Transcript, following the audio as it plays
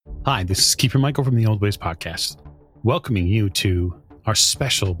Hi, this is Keeper Michael from the Old Ways Podcast, welcoming you to our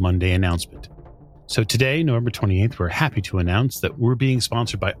special Monday announcement. So today, November 28th, we're happy to announce that we're being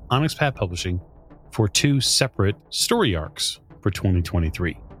sponsored by Onyx Publishing for two separate story arcs for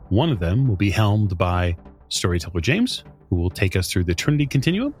 2023. One of them will be helmed by storyteller James, who will take us through the Trinity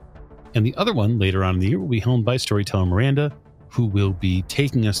Continuum, and the other one later on in the year will be helmed by storyteller Miranda, who will be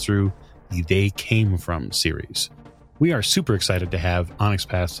taking us through the They Came From series. We are super excited to have Onyx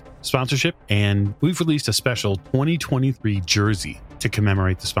Pass sponsorship, and we've released a special 2023 jersey to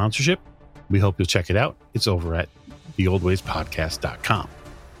commemorate the sponsorship. We hope you'll check it out. It's over at theoldwayspodcast.com.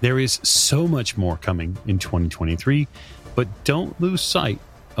 There is so much more coming in 2023, but don't lose sight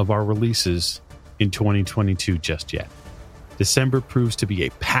of our releases in 2022 just yet. December proves to be a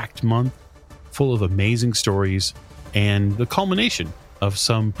packed month, full of amazing stories, and the culmination of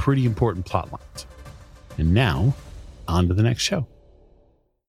some pretty important plot lines. And now, on to the next show.